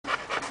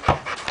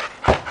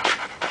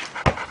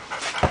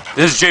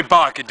This is Jay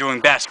Baca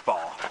doing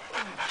basketball.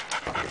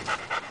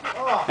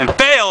 Oh. And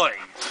failing!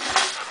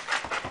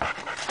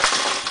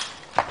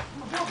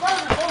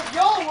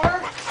 Y'all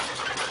were.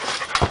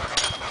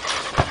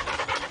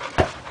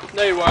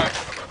 No, you weren't.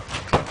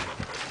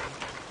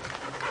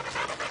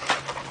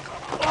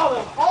 Oh,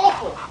 that's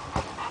awful.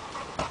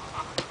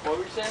 What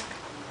were you saying?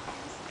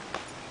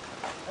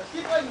 I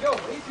keep letting go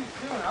way too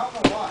soon. I don't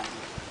know why.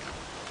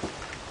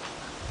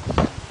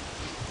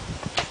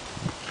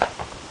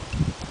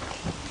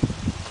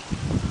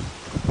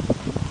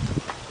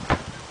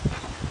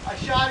 I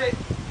shot it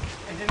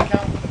and didn't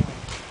count for the win.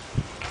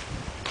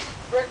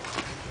 Brick.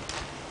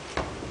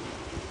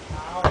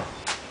 Ouch.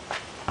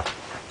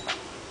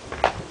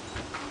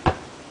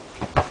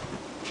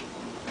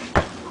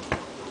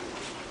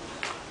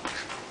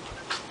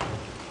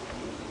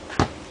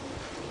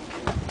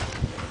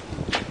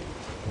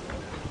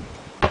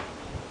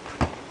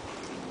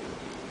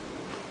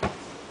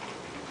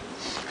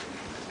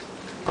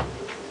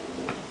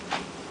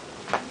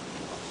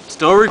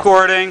 Still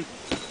recording.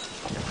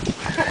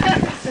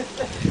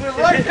 Went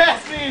right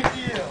past me and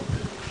you.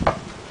 But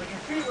your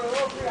feet were a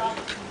little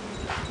preoccupied.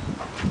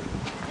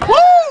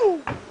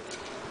 Woo!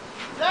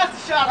 That's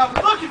the shot I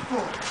was looking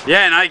for.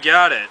 Yeah, and I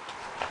got it.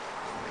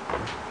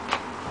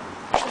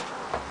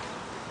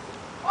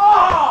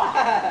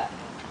 Oh!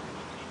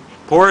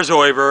 Poor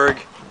Zoidberg.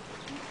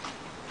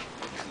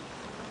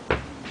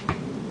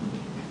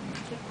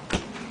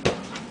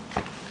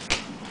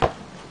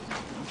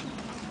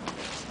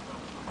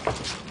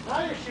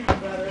 Now you're shooting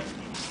better.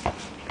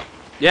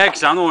 Yeah,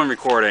 because I'm the one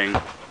recording.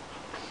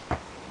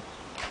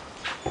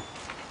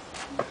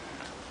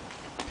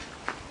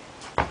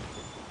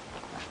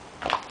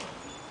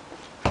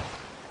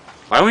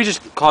 Why don't we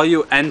just call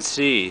you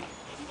NC?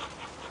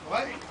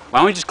 What? Why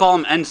don't we just call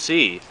him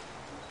NC? Hey,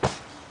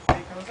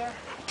 comes there?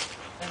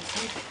 And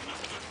see?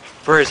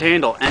 For his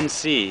handle,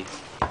 NC.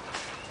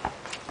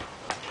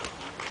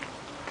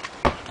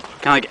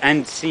 Kind of like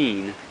end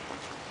scene.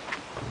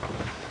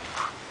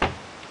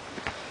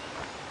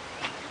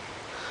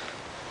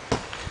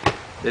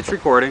 It's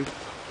recording.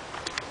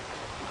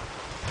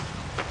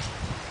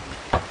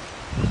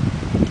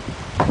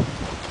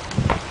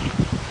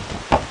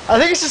 I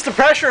think it's just the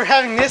pressure of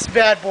having this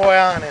bad boy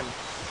on him.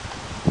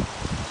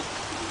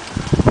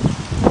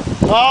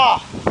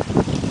 Ah!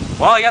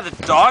 Well, I got the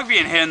dog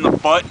being hit in the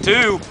butt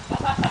too.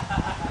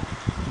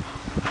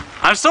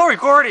 I'm still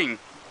recording.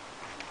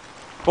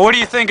 But what do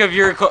you think of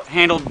your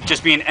handle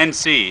just being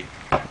NC?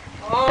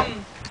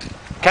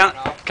 Kind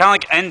of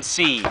like end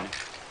scene.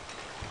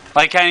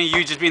 Like kind of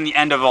you just being the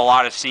end of a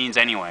lot of scenes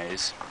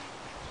anyways.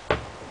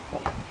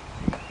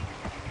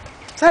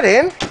 Is that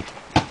in?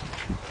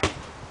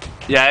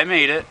 Yeah, I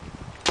made it.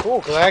 Cool,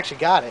 because I actually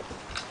got it.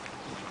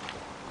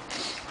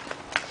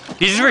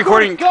 He's just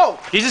recording. Go!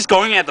 He's just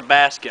going at the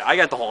basket. I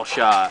got the whole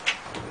shot.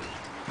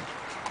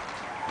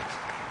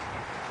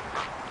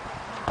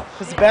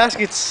 Because the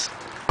basket's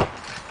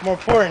more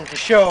important to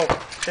show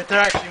that they're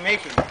actually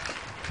making it.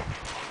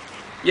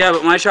 Yeah,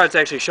 but my shot's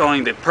actually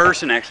showing the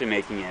person actually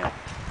making it.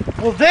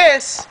 Well,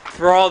 this...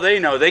 For all they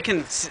know, they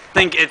can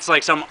think it's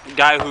like some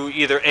guy who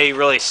either A,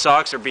 really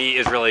sucks, or B,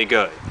 is really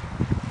good.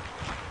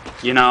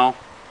 You know?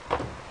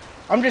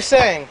 I'm just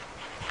saying,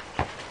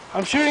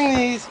 I'm shooting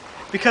these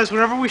because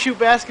whenever we shoot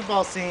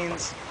basketball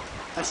scenes,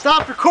 I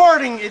stopped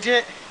recording,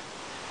 idiot.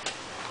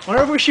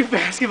 Whenever we shoot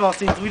basketball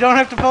scenes, we don't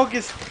have to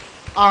focus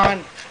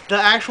on the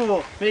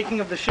actual making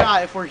of the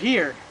shot if we're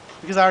here,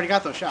 because I already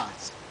got those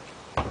shots.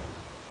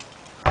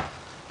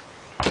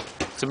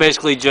 So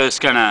basically just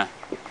gonna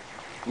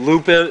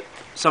loop it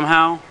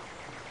somehow.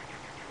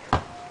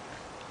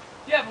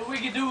 Yeah, but we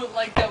could do it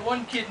like that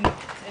one kid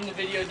in the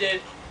video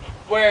did,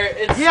 where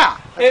it's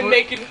him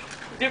making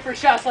different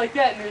shots like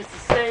that, and it's the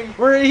same.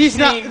 Where he's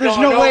not. There's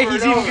no way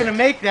he's even over. gonna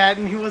make that,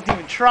 and he wasn't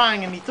even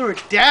trying, and he threw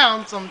it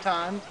down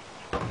sometimes.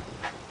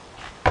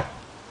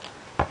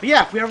 But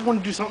yeah, if we ever want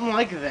to do something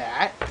like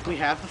that, we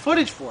have the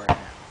footage for it.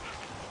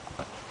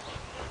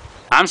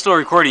 I'm still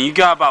recording. You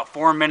got about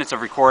 4 minutes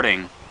of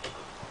recording.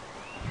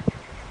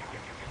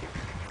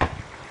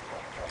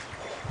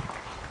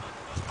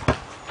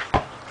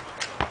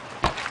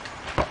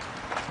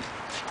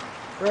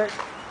 Right.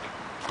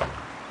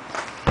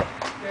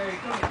 Gary,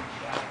 come get a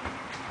shot.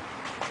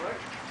 Right.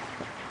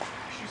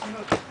 Shoot some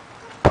notes.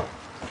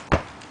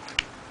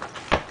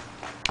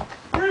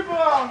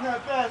 Rebound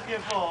that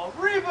basketball!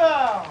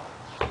 Rebound!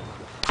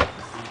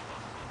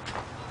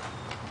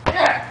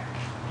 Yeah!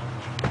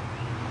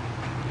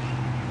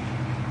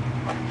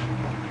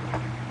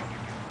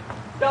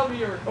 Tell me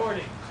you're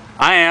recording.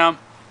 I am.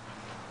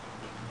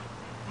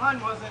 Mine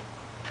wasn't.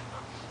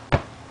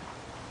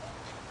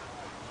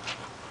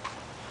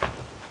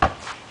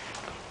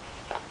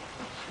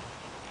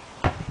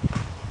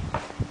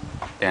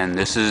 And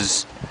this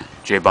is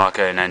Jay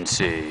Baca and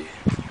NC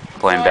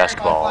playing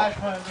basketball.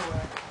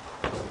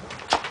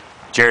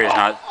 Jerry is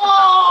not.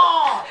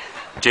 Oh!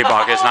 Jay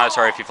Baca is not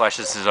sorry if he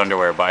flashes his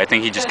underwear, but I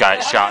think he just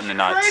got shot in the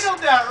nuts.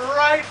 Cradled that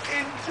right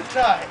into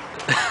tight.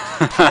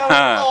 That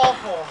was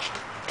awful.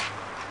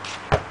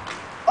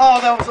 Oh,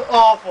 that was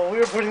awful. We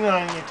were putting that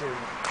on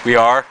YouTube. We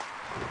are?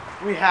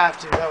 We have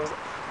to. That was...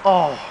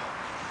 Oh.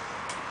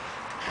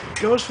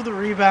 Goes for the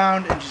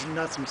rebound and just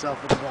nuts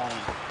himself at the bottom.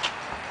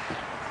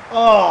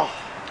 Oh.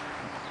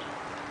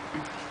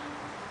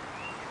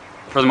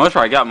 For the most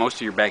part, I got most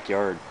of your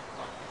backyard.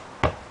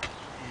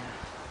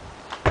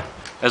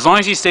 As long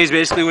as he stays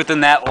basically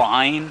within that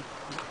line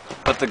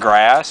with the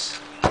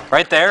grass,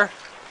 right there.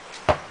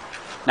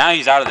 Now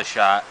he's out of the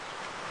shot.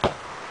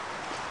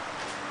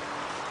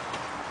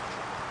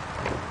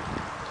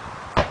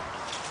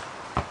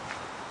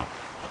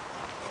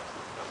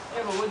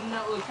 Yeah, but wouldn't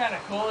that look kind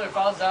of cooler if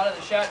I was out of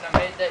the shot and I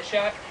made that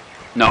shot?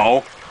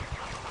 No.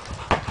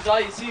 Because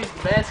all you see is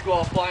the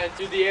basketball flying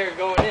through the air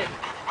going in.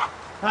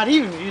 Not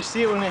even. You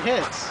see it when it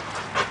hits.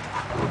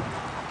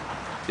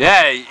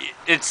 Yeah,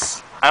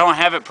 it's... I don't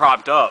have it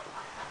propped up.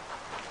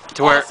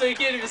 To where... So you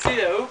can't even see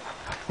the hoop?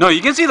 No,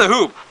 you can see the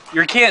hoop.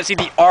 You can't see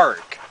the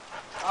arc.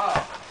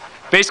 Oh.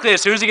 Basically,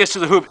 as soon as he gets to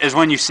the hoop is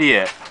when you see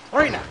it.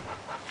 Right now.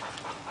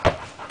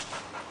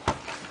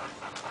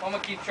 I'm going to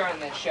keep trying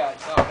that shot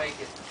until I make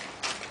it.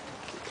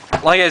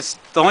 Like, it's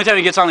the only time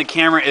he gets on the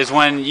camera is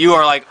when you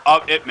are like,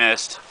 oh, it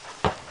missed.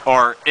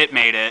 Or, it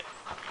made it.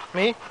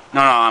 Me? No,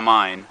 on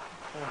mine.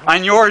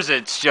 On yours,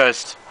 it's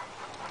just,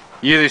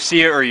 you either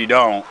see it or you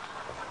don't.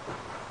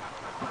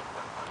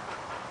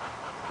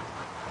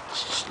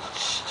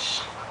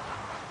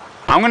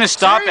 I'm gonna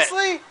stop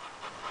Seriously?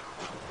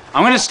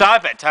 I'm gonna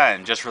stop at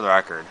 10, just for the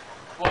record.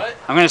 What?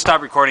 I'm gonna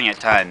stop recording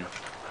at 10.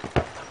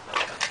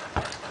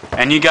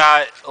 And you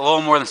got a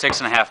little more than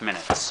 6.5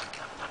 minutes.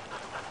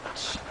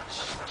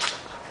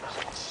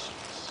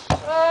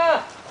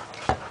 Ah!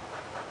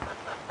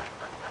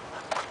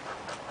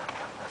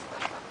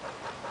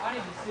 I need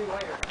to see why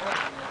you're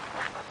recording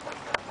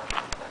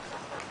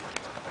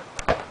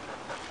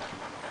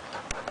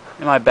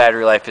And my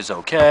battery life is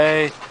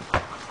okay.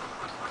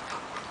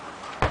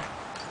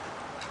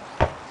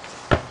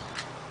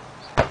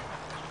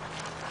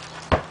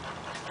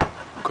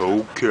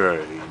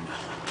 Cocaine.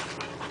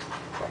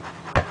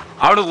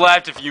 I would have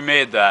laughed if you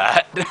made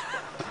that.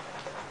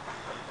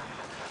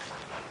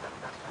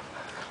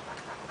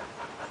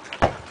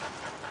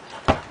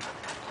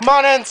 Come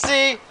on,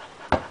 NC.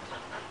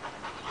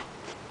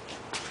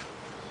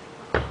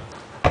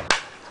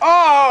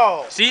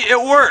 Oh! See, it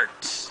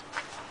worked.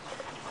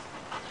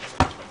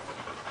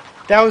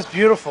 That was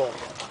beautiful.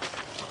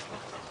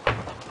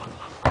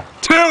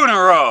 2 in a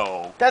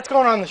row. That's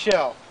going on the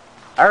show.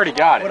 I already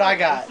got it. What I Let's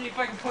got. see if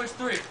I can push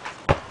 3. Is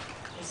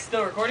it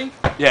still recording?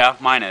 Yeah,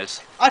 mine is.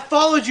 I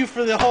followed you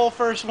for the whole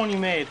first one you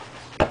made.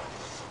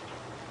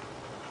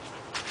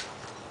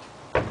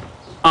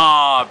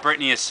 Aw,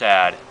 Brittany is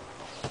sad.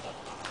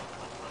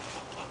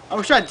 I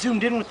wish I'd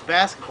zoomed in with the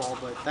basketball,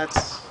 but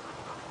that's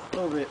a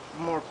little bit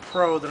more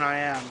pro than I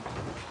am.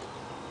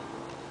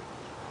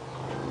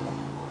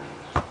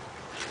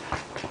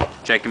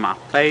 Checking my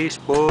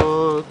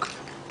Facebook.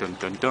 Dun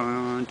dun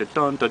dun dun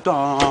dun dun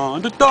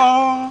dun dun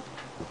dun.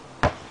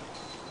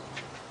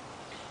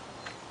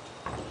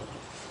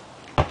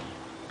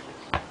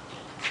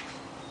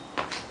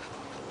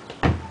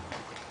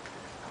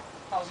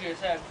 I was going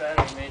to say I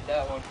better made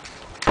that one.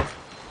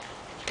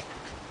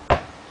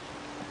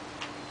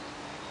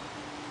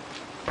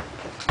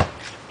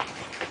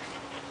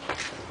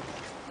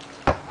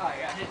 Oh, I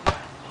got hit in my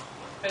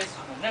face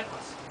with my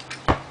necklace.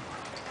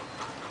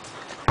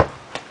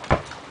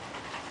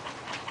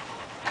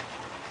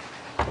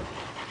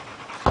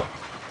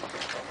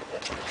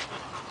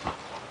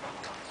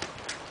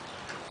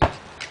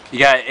 You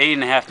got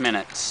 8.5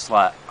 minutes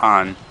slot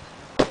on.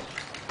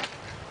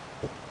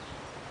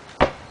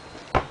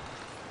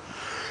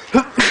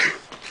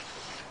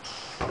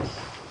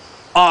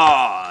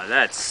 Aw,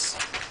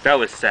 that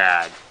was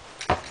sad.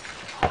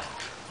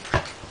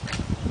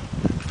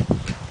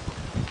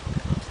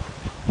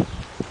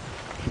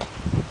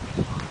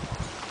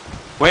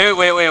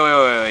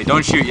 Wait,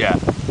 don't shoot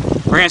yet.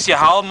 We're gonna see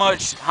how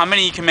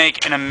many you can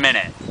make in a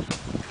minute.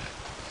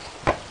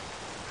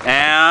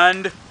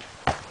 And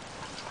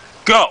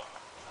go.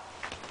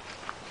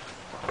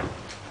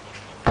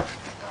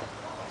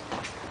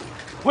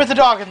 With the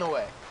dog in the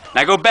way.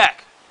 Now go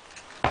back.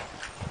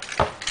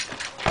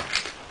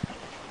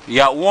 You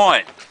got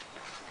 1,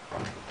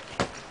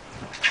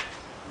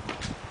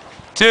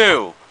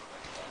 2.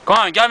 Come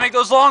on, you gotta make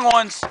those long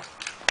ones.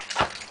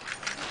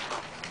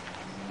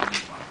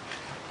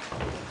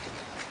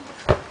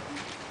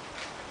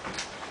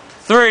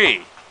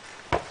 3.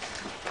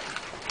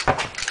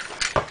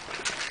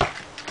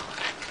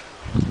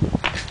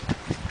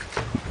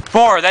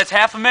 4. That's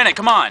half a minute.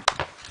 Come on.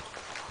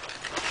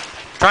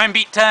 Try and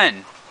beat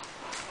 10.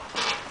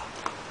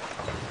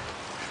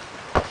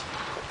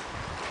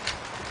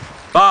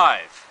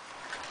 5.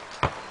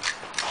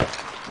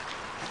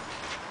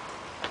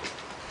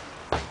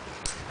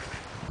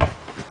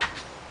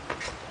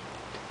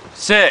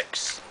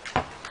 6.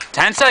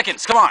 10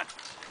 seconds. Come on.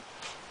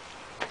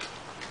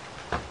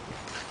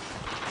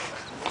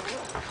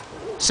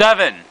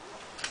 7.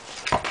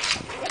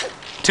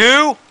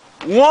 2.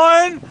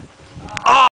 1.